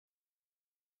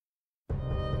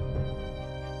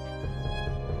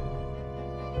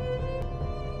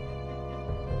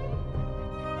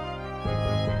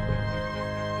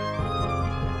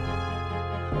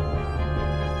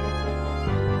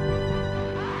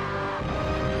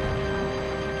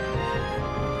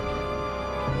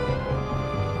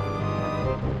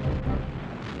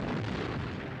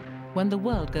When the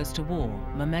world goes to war,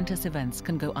 momentous events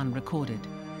can go unrecorded.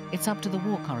 It's up to the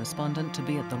war correspondent to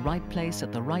be at the right place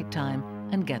at the right time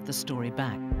and get the story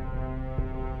back.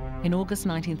 In August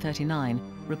 1939,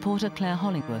 reporter Claire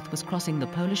Hollingworth was crossing the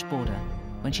Polish border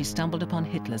when she stumbled upon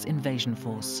Hitler's invasion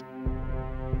force.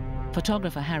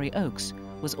 Photographer Harry Oakes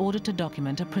was ordered to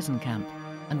document a prison camp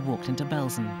and walked into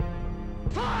Belsen.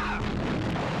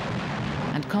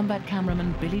 And combat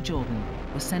cameraman Billy Jordan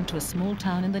was sent to a small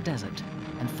town in the desert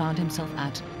and found himself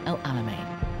at El Alamein.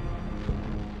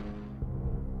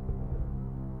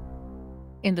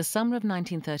 In the summer of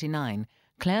 1939,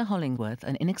 Claire Hollingworth,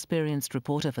 an inexperienced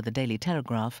reporter for the Daily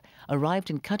Telegraph,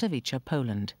 arrived in Katowice,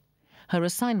 Poland. Her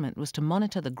assignment was to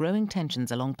monitor the growing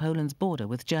tensions along Poland's border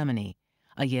with Germany.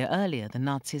 A year earlier, the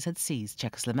Nazis had seized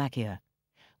Czechoslovakia.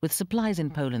 With supplies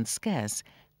in Poland scarce,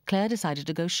 Claire decided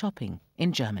to go shopping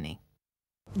in Germany.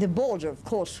 The border, of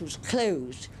course, was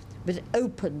closed, but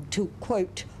open to,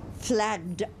 quote,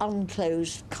 flagged,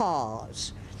 unclosed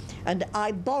cars. And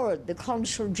I borrowed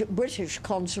the British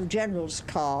Consul General's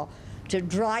car to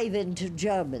drive into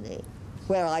Germany,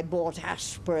 where I bought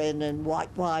aspirin and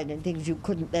white wine and things you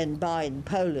couldn't then buy in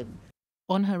Poland.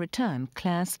 On her return,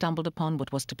 Claire stumbled upon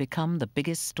what was to become the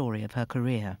biggest story of her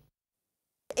career.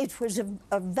 It was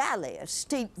a valley, a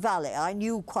steep valley I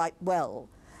knew quite well,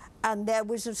 and there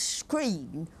was a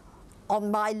screen on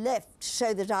my left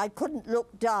so that I couldn't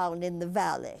look down in the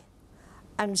valley.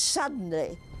 And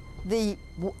suddenly, the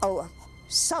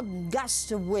sudden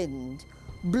gust of wind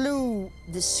blew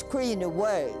the screen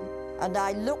away, and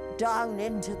I looked down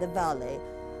into the valley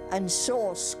and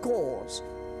saw scores,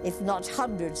 if not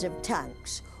hundreds of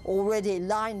tanks already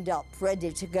lined up,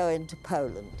 ready to go into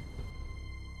Poland.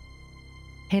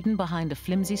 Hidden behind a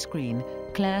flimsy screen,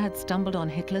 Claire had stumbled on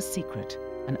Hitler's secret,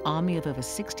 an army of over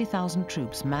 60,000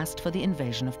 troops massed for the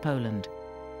invasion of Poland.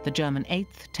 The German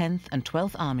 8th, 10th and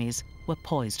 12th armies were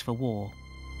poised for war.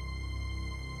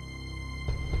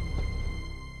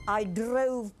 I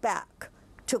drove back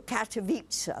to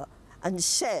Katowice and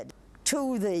said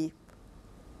to the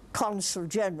Consul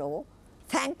General,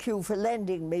 "Thank you for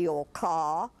lending me your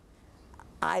car."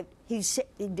 He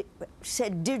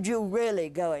said, "Did you really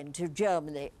go into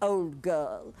Germany, old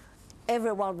girl?"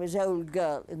 Everyone was old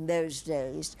girl in those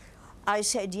days. I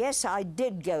said, "Yes, I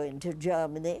did go into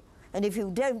Germany, and if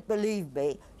you don't believe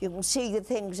me, you can see the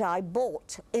things I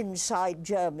bought inside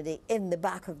Germany in the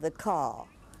back of the car."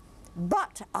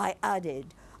 But, I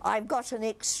added, I've got an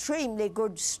extremely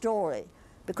good story,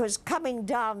 because coming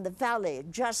down the valley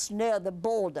just near the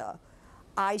border,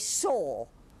 I saw,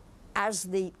 as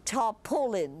the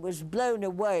tarpaulin was blown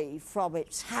away from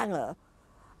its hangar,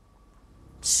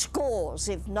 scores,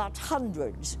 if not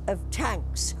hundreds, of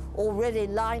tanks already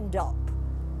lined up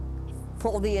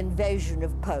for the invasion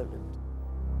of Poland.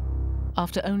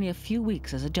 After only a few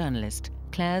weeks as a journalist,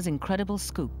 Claire's incredible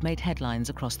scoop made headlines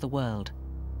across the world.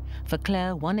 For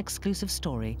Claire, one exclusive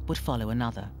story would follow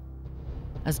another.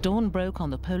 As dawn broke on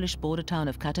the Polish border town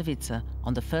of Katowice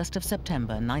on the 1st of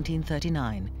September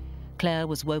 1939, Claire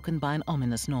was woken by an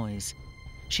ominous noise.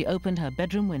 She opened her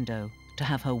bedroom window to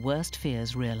have her worst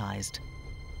fears realized.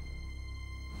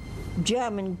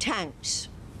 German tanks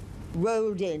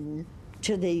rolled in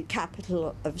to the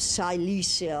capital of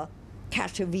Silesia,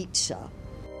 Katowice.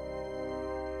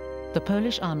 The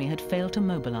Polish army had failed to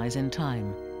mobilize in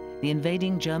time. The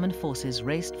invading German forces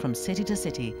raced from city to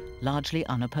city, largely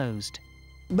unopposed.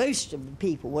 Most of the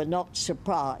people were not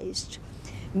surprised.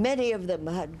 Many of them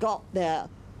had got their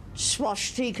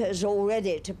swastikas all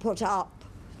ready to put up.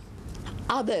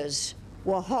 Others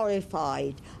were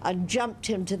horrified and jumped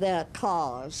into their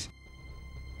cars.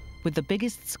 With the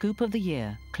biggest scoop of the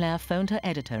year, Claire phoned her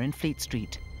editor in Fleet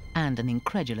Street and an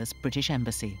incredulous British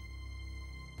embassy.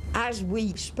 As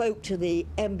we spoke to the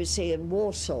embassy in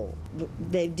Warsaw,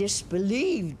 they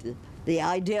disbelieved the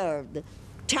idea of the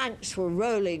tanks were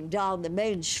rolling down the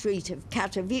main street of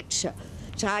Katowice.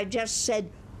 So I just said,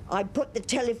 I put the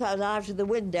telephone out of the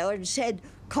window and said,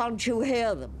 "Can't you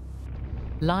hear them?"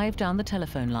 Live down the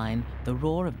telephone line, the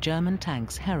roar of German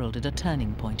tanks heralded a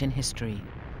turning point in history.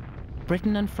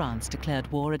 Britain and France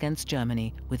declared war against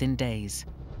Germany within days.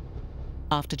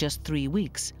 After just 3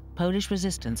 weeks, Polish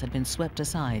resistance had been swept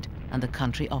aside and the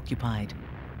country occupied.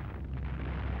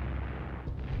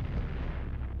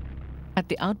 At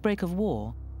the outbreak of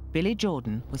war, Billy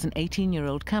Jordan was an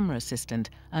 18-year-old camera assistant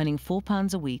earning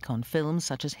 £4 a week on films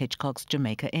such as Hitchcock's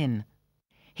Jamaica Inn.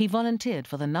 He volunteered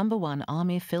for the No. 1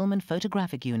 Army Film and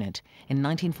Photographic Unit in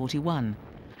 1941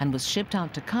 and was shipped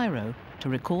out to Cairo to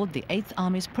record the 8th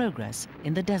Army's progress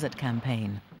in the Desert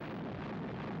Campaign.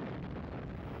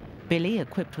 Billy,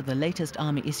 equipped with the latest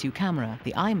Army issue camera,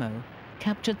 the IMO,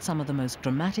 captured some of the most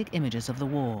dramatic images of the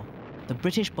war, the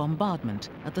British bombardment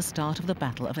at the start of the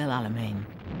Battle of El Alamein.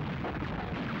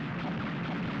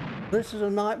 This is a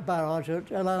night barrage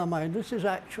at El Alamein. This is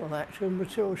actual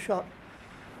material shot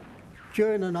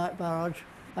during the night barrage.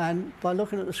 And by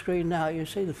looking at the screen now, you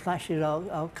see the flashes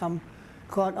will come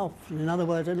quite often. In other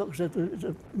words, it looks at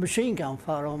a machine gun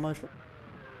fire almost.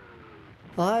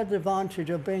 I had the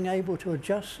advantage of being able to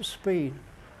adjust the speed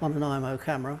on an IMO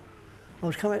camera.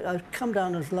 I'd come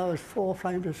down as low as 4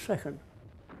 frames a second.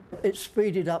 It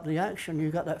speeded up the action.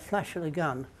 You got that flash of the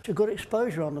gun. It's a good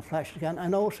exposure on the flash of the gun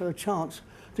and also a chance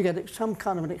to get some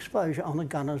kind of an exposure on the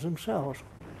gunners themselves.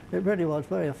 It really was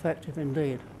very effective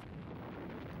indeed.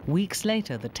 Weeks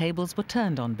later, the tables were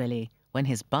turned on Billy when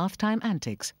his bath time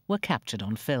antics were captured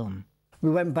on film.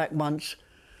 We went back once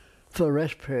for a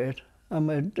rest period and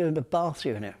we were doing the bath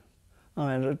unit.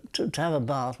 I mean, to have a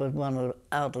bath was one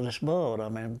out of this world. I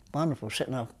mean, wonderful,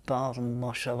 sitting in a bath and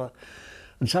wash over.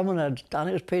 And someone had, I think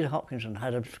it was Peter Hopkinson,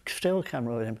 had a still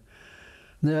camera with him.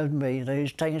 And there was me, he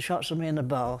was taking shots of me in the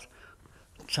bath.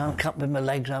 So I'm cupping my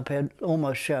legs up here,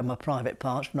 almost showing my private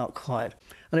parts, not quite.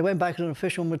 And it went back as an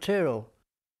official material.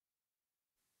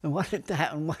 And what had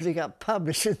happened was it got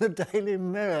published in the Daily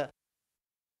Mirror.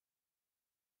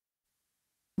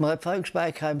 My folks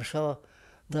back home saw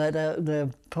their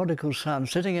prodigal son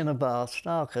sitting in a bath,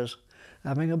 Starkers,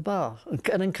 having a bath, and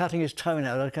then cutting his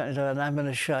toenail, and having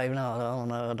a shave. Oh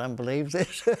no, I don't believe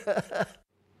this.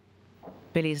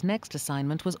 Billy's next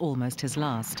assignment was almost his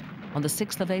last. On the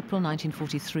 6th of April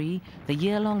 1943, the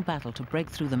year-long battle to break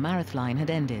through the Mareth line had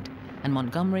ended, and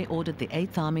Montgomery ordered the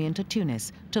 8th Army into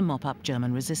Tunis to mop up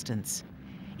German resistance.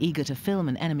 Eager to film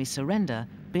an enemy surrender,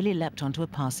 Billy leapt onto a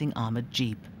passing armoured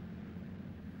jeep.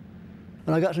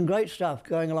 And I got some great stuff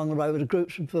going along the road with the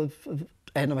groups of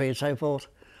enemy and so forth,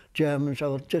 Germans, I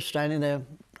was just standing there,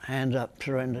 hands up,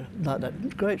 surrender, like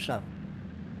that, great stuff.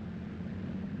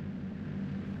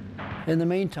 In the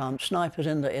meantime, snipers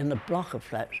in the block of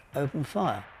flats opened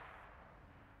fire.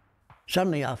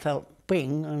 Suddenly I felt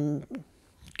bing and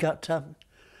got,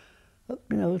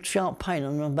 sharp pain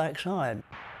on my backside.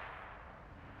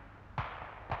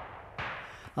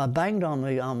 I banged on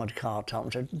the armoured car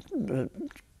top, the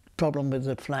problem with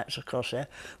the flats across there.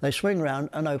 They swing round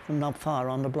and open up fire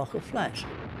on the block of flats.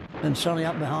 And suddenly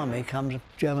up behind me comes a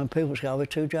German people's car with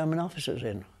 2 German officers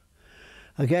in.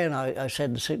 Again, I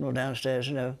said the signal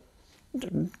downstairs,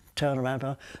 turn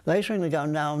around. They swing the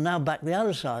gun now back the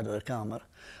other side of the car.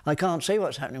 I can't see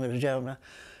what's happening with the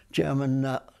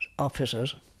German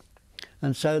officers.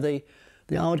 And so the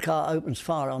armoured car opens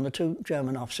fire on the 2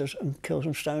 German officers and kills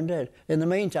them stone dead. In the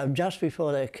meantime, just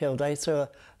before they're killed, they threw a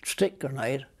stick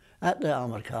grenade at the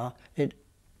armoured car. It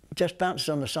just bounces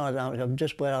on the side of the armoured car,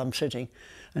 just where I'm sitting,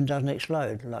 and doesn't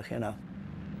explode, lucky enough.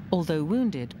 Although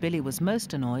wounded, Billy was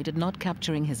most annoyed at not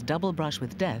capturing his double brush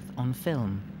with death on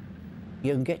film.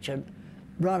 You can get you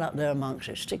right up there amongst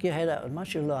it, stick your head out as much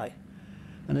as you like,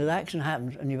 and the action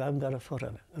happens and you haven't got a foot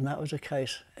of it. And that was the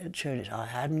case at Tunis. I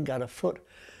hadn't got a foot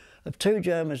of 2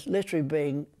 Germans literally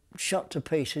being shot to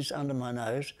pieces under my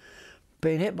nose,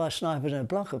 being hit by snipers in a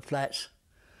block of flats,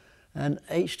 and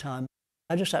each time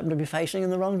I just happened to be facing in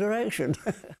the wrong direction.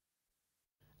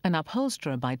 An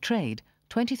upholsterer by trade,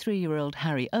 23-year-old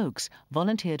Harry Oakes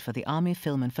volunteered for the Army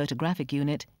Film and Photographic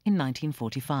Unit in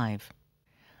 1945.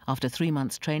 After 3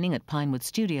 months training at Pinewood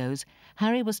Studios,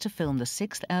 Harry was to film the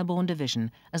 6th Airborne Division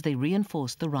as they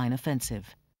reinforced the Rhine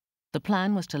offensive. The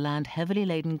plan was to land heavily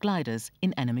laden gliders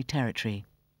in enemy territory.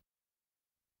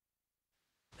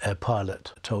 Our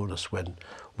pilot told us when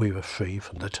we were free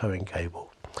from the towing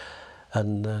cable.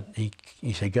 And he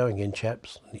said, going in,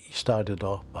 chaps. He started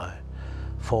off by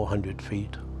 400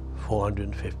 feet,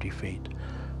 450 feet,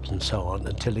 and so on,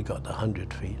 until he got to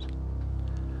 100 feet.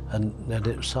 And then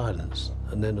it was silence,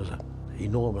 and then there was an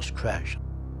enormous crash.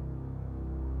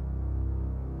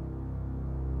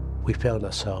 We found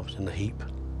ourselves in a heap.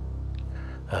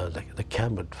 The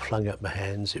camera had flung up my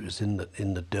hands, it was in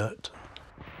the dirt.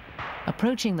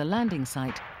 Approaching the landing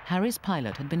site, Harry's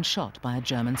pilot had been shot by a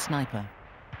German sniper.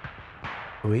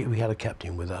 We had a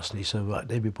captain with us, and he said,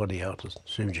 right, everybody out as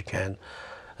soon as you can.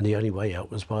 And the only way out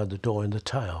was by the door in the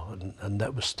tail, and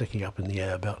that was sticking up in the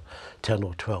air about 10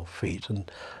 or 12 feet.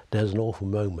 And there's an awful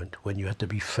moment when you had to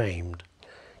be framed,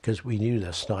 because we knew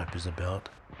there's snipers about.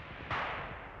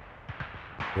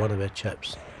 One of our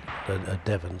chaps,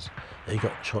 Devons, he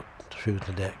got shot through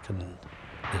the neck, and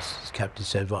this captain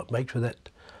said, right, make for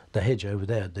the hedge over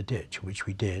there, the ditch, which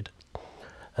we did.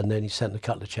 And then he sent a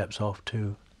couple of chaps off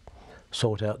to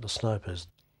sort out the snipers.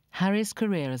 Harry's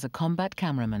career as a combat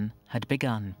cameraman had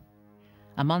begun.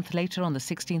 A month later, on the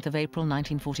 16th of April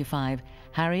 1945,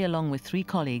 Harry, along with 3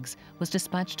 colleagues, was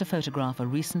dispatched to photograph a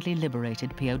recently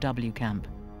liberated POW camp.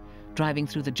 Driving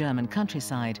through the German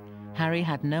countryside, Harry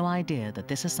had no idea that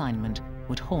this assignment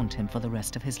would haunt him for the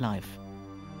rest of his life.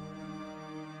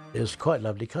 It was quite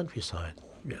lovely countryside,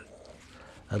 yeah.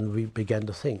 And we began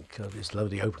to think of this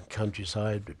lovely open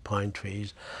countryside with pine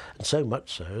trees, and so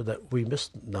much so that we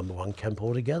missed number 1 camp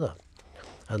altogether.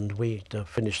 And we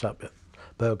finished up at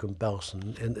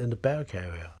Bergen-Belsen in the barrack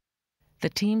area. The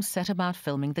team set about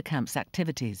filming the camp's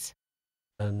activities.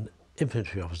 An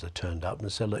infantry officer turned up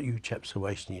and said, "Look, you chaps are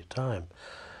wasting your time,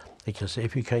 because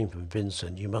if you came from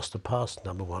Vincent, you must have passed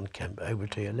number 1 camp over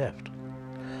to your left."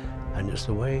 And it's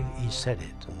the way he said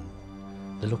it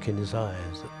and the look in his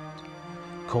eyes that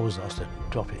caused us to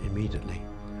drop it immediately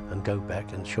and go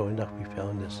back, and sure enough we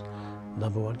found this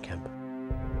number 1 camp.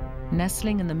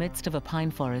 Nestling in the midst of a pine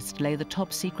forest lay the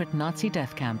top-secret Nazi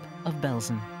death camp of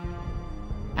Belsen.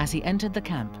 As he entered the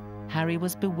camp, Harry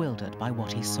was bewildered by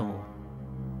what he saw.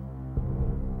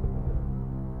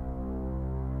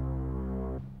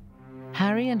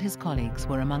 Harry and his colleagues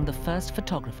were among the first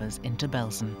photographers into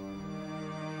Belsen.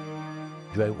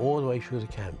 Drove all the way through the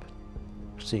camp,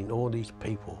 seen all these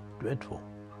people, dreadful.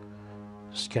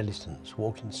 Skeletons,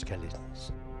 walking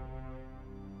skeletons.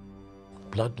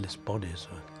 Bloodless bodies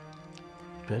were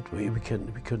dreadful. We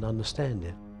couldn't understand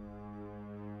it.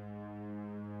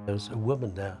 There was a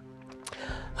woman there,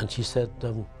 and she said,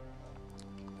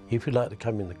 "If you'd like to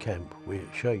come in the camp,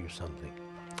 we'll show you something."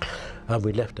 And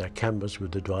we left our cameras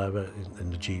with the driver in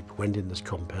the Jeep, went in this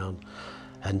compound,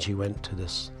 and she went to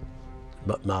this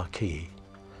marquee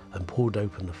and pulled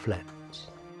open the flaps.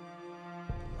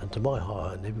 And to my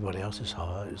horror and everybody else's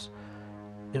horror,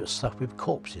 it was stuffed with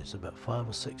corpses about 5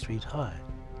 or 6 feet high.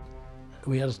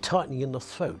 We had a tightening in the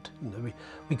throat. You know,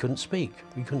 we couldn't speak.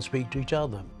 We couldn't speak to each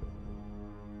other.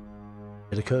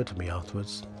 It occurred to me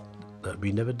afterwards that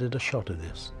we never did a shot of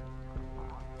this.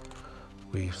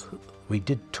 We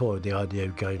did toy the idea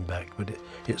of going back, but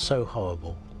it's so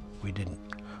horrible. We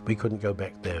couldn't go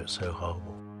back there. It's so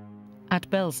horrible. At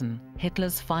Belsen,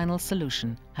 Hitler's final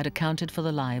solution had accounted for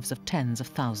the lives of tens of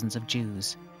thousands of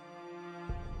Jews.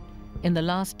 In the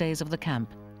last days of the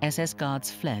camp, SS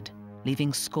guards fled,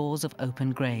 leaving scores of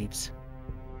open graves.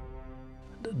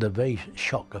 The very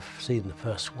shock of seeing the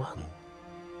first one,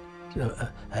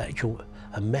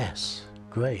 a mass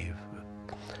grave,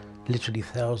 literally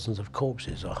thousands of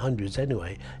corpses, or hundreds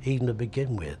anyway, even to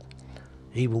begin with,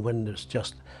 even when there's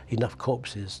just enough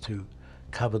corpses to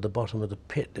cover the bottom of the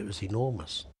pit. It was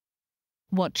enormous.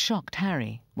 What shocked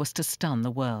Harry was to stun the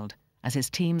world, as his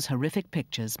team's horrific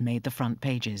pictures made the front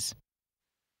pages.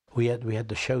 We had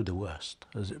to show the worst,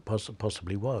 as it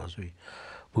possibly was. We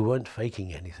weren't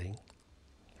faking anything.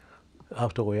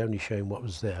 After all, we were only showing what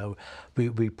was there.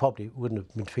 We probably wouldn't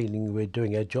have been feeling we were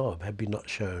doing our job had we not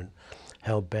shown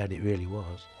how bad it really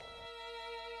was.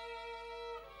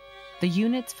 The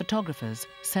unit's photographers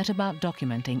set about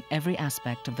documenting every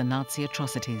aspect of the Nazi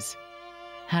atrocities.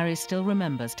 Harry still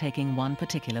remembers taking one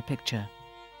particular picture.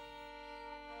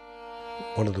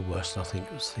 One of the worst, I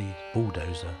think, was the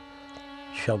bulldozer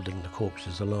shoveling the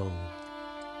corpses along.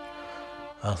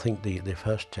 I think the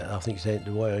first chap, I think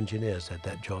the Royal Engineers had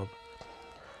that job,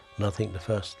 and I think the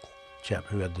first chap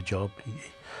who had the job,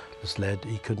 this lad,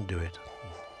 he couldn't do it.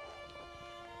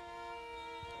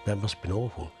 That must have been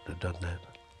awful to have done that.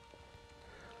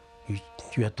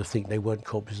 You had to think they weren't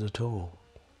corpses at all.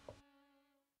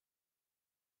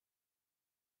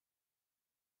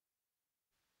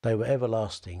 They were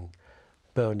everlasting,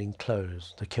 burning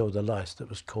clothes to kill the lice that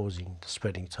was causing the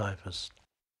spreading typhus.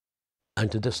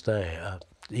 And to this day,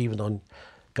 even on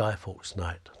Guy Fawkes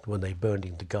night, when they burned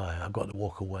him to Guy, I've got to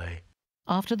walk away.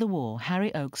 After the war,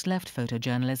 Harry Oakes left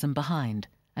photojournalism behind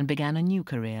and began a new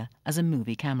career as a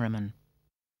movie cameraman.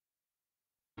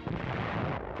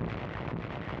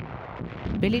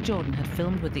 Billy Jordan had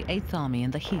filmed with the 8th Army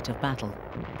in the heat of battle,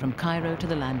 from Cairo to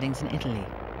the landings in Italy.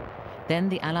 Then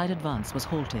the Allied advance was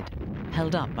halted,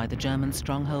 held up by the German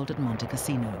stronghold at Monte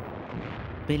Cassino.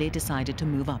 Billy decided to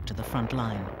move up to the front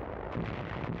line.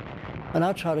 And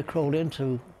I tried to crawl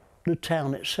into the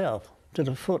town itself, to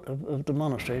the foot of the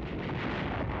monastery.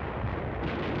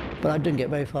 But I didn't get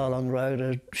very far along the road,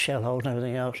 there's shell holes and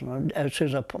everything else, and as soon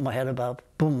as I put my head above,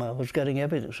 boom, I was getting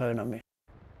everything thrown at me.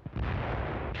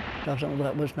 I thought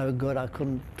that was no good, I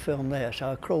couldn't film there,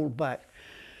 so I crawled back.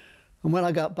 And when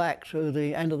I got back to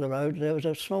the end of the road, there was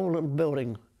a small little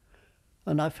building,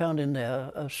 and I found in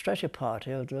there a stretcher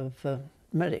party of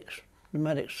medics. The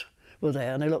medics were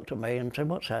there, and they looked at me and said,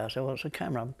 "What's that?" I said, "Well, it's a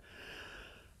camera."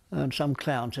 And some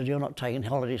clown said, "You're not taking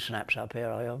holiday snaps up here,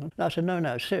 are you?" And I said,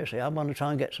 no, seriously, I want to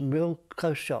try and get some real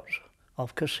close shots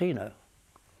of casino.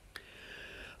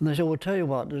 And they said, "Well, tell you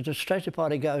what, the stretcher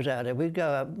party goes out there. We go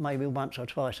out maybe once or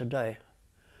twice a day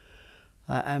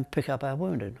and pick up our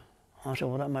wounded." I said,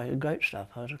 "Well, that makes great stuff."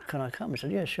 I said, "Can I come?" He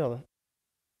said, "Yeah, sure."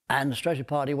 And the stretcher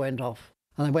party went off,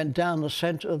 and they went down the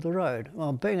centre of the road.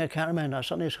 Well, being a cameraman, I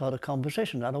suddenly saw a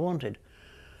composition that I wanted.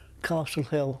 Castle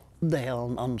Hill there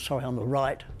on the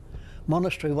right,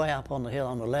 Monastery way up on the hill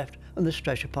on the left, and the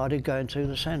stretcher party going through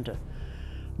the centre.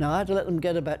 Now I had to let them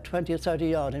get about 20 or 30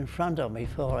 yards in front of me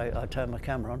before I turned my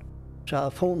camera on. So I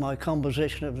formed my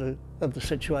composition of the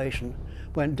situation,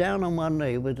 went down on one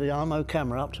knee with the Armo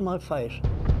camera up to my face.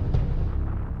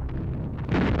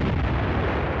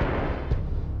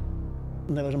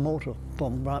 And there was a mortar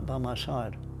bomb right by my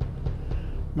side.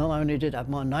 Not only did it have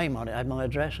my name on it, it had my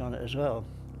address on it as well.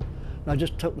 And I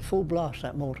just took the full blast of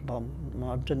that mortar bomb, and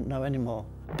I didn't know any more.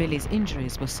 Billy's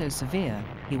injuries were so severe,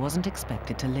 he wasn't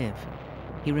expected to live.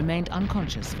 He remained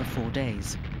unconscious for 4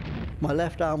 days. My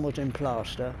left arm was in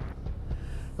plaster.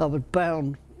 I was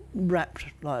bound, wrapped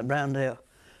like round here,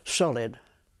 solid.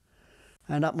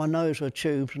 And up my nose were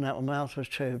tubes and out my mouth was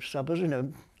tubes. So I was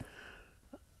in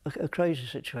a crazy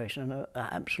situation, an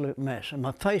absolute mess. And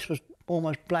my face was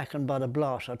almost blackened by the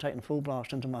blast. I'd taken full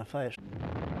blast into my face.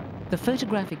 The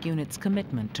photographic unit's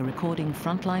commitment to recording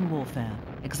frontline warfare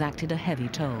exacted a heavy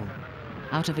toll.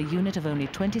 Out of a unit of only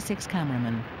 26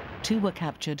 cameramen, 2 were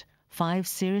captured, 5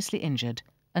 seriously injured,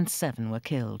 and 7 were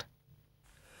killed.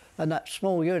 And that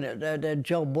small unit, their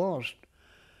job was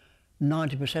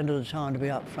 90% of the time to be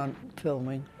up front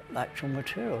filming actual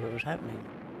material that was happening.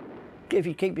 If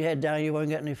you keep your head down, you won't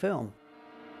get any film.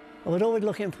 I was always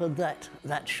looking for that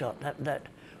shot, that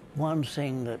one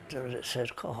thing that says,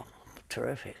 "Oh,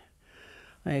 terrific."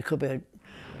 And it could be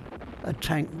a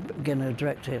tank getting a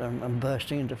direct hit and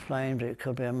bursting into flames. It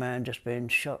could be a man just being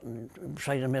shot and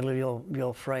straight in the middle of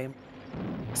your frame.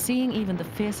 Seeing even the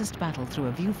fiercest battle through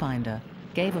a viewfinder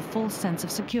gave a false sense of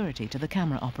security to the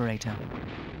camera operator.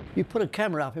 You put a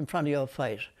camera up in front of your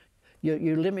face,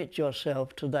 you limit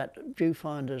yourself to that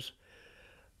viewfinder's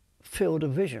field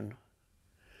of vision.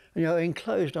 And you're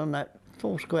enclosed on that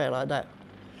full square like that.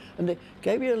 And it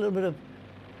gave you a little bit of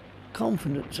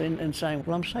confidence in saying,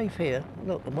 "Well, I'm safe here.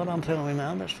 Look, what I'm filming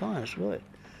now, that's fine, it's good."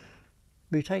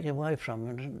 Be taken away from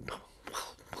it.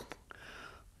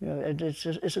 You know, it's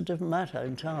a different matter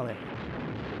entirely.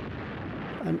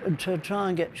 And to try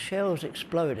and get shells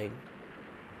exploding,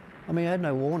 I mean, you had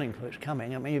no warning for it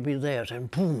coming. I mean, you'd be there saying,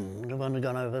 boom, the one had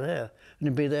gone over there. And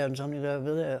you'd be there and something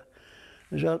over there.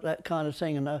 There's that kind of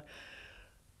thing. And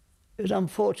it was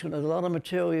unfortunate that a lot of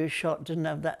material you shot didn't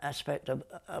have that aspect of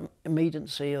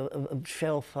immediacy of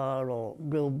shell fire or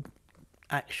real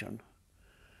action.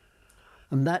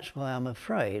 And that's why I'm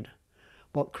afraid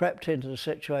what crept into the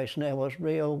situation there was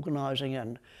reorganising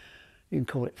and you can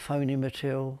call it phony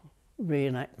material,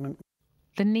 reenactment.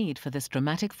 The need for this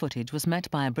dramatic footage was met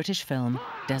by a British film,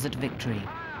 Desert Victory.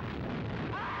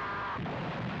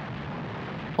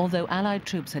 Although Allied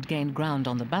troops had gained ground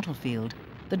on the battlefield,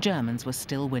 the Germans were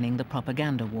still winning the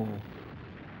propaganda war.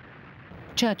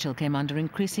 Churchill came under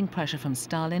increasing pressure from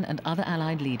Stalin and other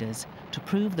Allied leaders to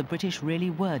prove the British really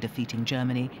were defeating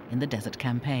Germany in the Desert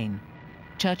Campaign.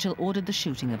 Churchill ordered the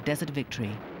shooting of Desert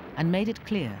Victory and made it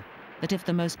clear that if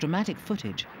the most dramatic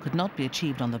footage could not be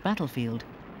achieved on the battlefield,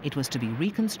 it was to be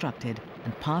reconstructed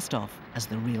and passed off as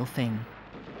the real thing.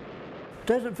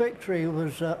 Desert Victory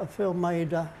was a film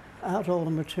made out of all the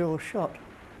material shot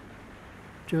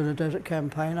during the Desert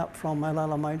Campaign up from El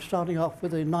Alamein, starting off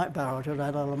with the night barrage at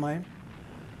El Alamein,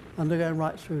 and they're going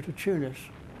right through to Tunis.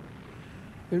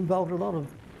 It involved a lot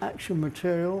of action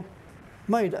material,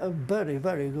 made a very,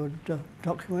 very good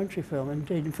documentary film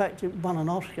indeed. In fact, it won an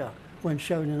Oscar when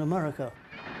shown in America.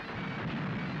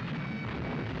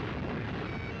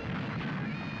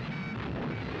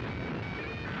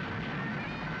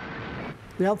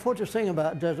 The unfortunate thing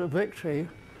about Desert Victory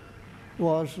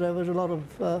was there was a lot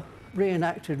of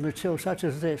reenacted material such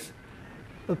as this,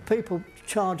 of people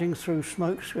charging through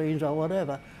smoke screens or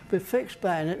whatever, with fixed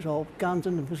bayonets or guns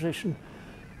in the position,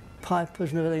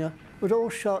 pipers and everything. It was all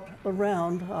shot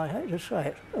around, I hate to say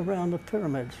it, around the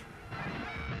pyramids.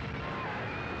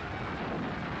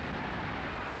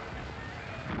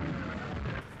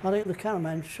 I think the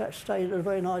cameraman stayed at a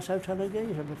very nice hotel in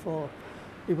Giza before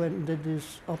he went and did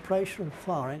his operation of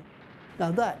firing.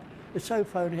 Now that is so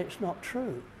phony it's not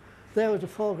true. There was a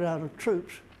foreground of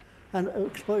troops and an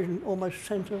explosion almost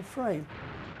centre of frame.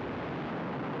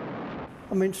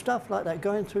 I mean, stuff like that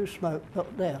going through smoke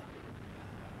up there.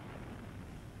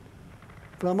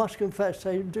 But I must confess,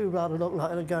 they do rather look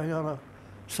like they're going on a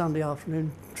Sunday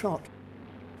afternoon trot.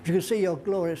 You can see your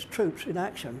glorious troops in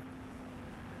action.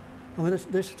 I mean,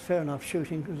 this is fair enough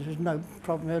shooting, because there's no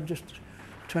problem here, just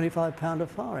 25-pounder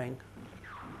firing.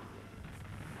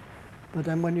 But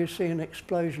then when you see an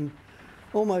explosion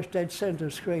almost dead centre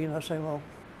screen, I say, well,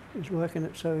 he's working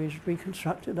it so he's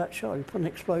reconstructed that shot. He put an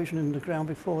explosion in the ground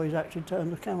before he's actually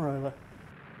turned the camera over.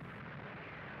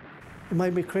 It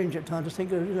made me cringe at times to think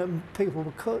that people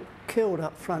were killed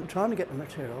up front trying to get the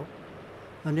material,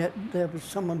 and yet there was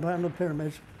someone around the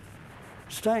pyramids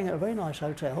staying at a very nice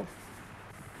hotel,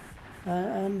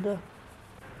 and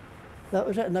that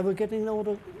was it, and they were getting all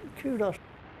the kudos.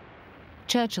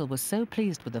 Churchill was so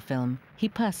pleased with the film, he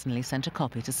personally sent a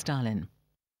copy to Stalin.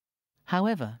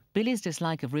 However, Billy's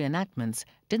dislike of reenactments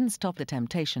didn't stop the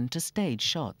temptation to stage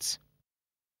shots.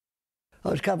 I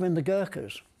was covering the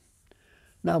Gurkhas.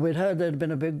 Now, we'd heard there'd been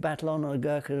a big battle on the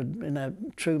Gurkhas in a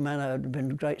true manner. Had been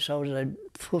great soldiers. They'd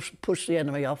pushed the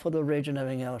enemy off of the ridge and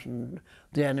everything else, and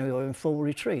the enemy were in full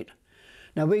retreat.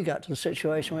 Now, we got to the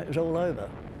situation where it was all over.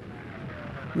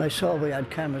 And they saw we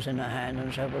had cameras in our hand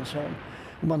and so on and so on.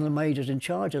 And one of the majors in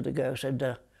charge of the Gurkhas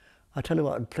said, I tell you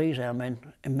what, it'd please our men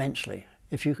immensely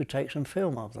if you could take some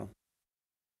film of them.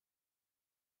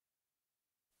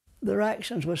 Their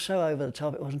actions were so over the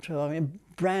top, it wasn't true. I mean,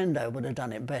 Brando would have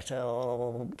done it better,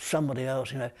 or somebody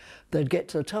else, you know. They'd get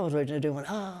to the top of the ridge and they'd do one,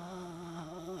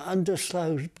 under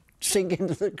slow, sink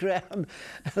into the ground.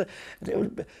 It was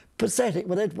pathetic.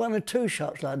 Well, they'd one or two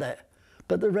shots like that.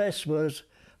 But the rest was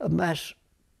a mass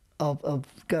of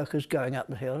Gurkhas going up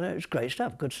the hill. And it was great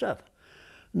stuff, good stuff.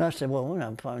 And I said, well, you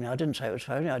know, phony. I didn't say it was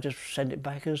phony. I just sent it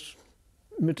back as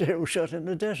material shot in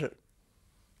the desert.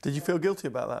 Did you feel guilty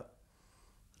about that?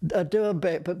 I do a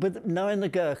bit, but knowing the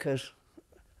Gurkhas,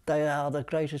 they are the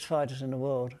greatest fighters in the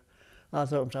world. I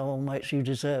thought, oh, well, mates, you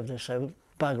deserve this, so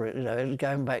bugger it, you know, it's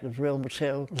going back as real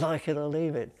material, like it or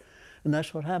leave it. And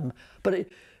that's what happened. But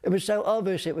it was so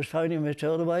obvious it was phony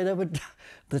material, the way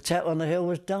the chap on the hill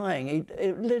was dying.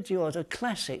 It literally was a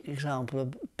classic example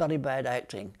of bloody bad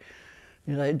acting.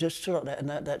 You know, just sort of that,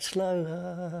 and that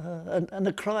slow, and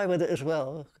the cry with it as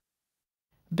well.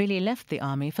 Billy left the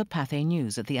army for Pathé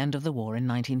News at the end of the war in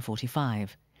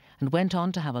 1945 and went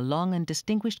on to have a long and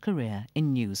distinguished career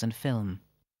in news and film.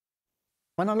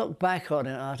 When I look back on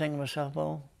it, I think to myself,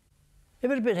 well, it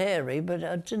was a bit hairy, but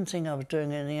I didn't think I was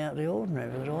doing anything out of the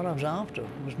ordinary, because what I was after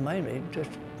was mainly just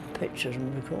pictures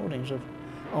and recordings of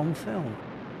on film.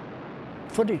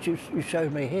 Footage you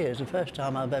showed me here is the first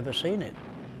time I've ever seen it,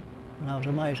 and I was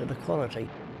amazed at the quality.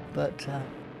 But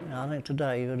you know, I think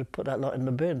today you would have put that lot in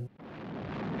the bin.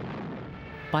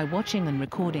 By watching and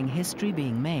recording history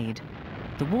being made,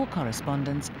 the war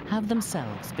correspondents have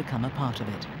themselves become a part of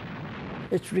it.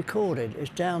 It's recorded,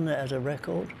 it's down there as a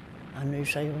record, and you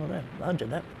say, well, I did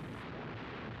that.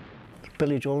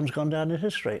 Billy Jordan's gone down in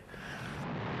history.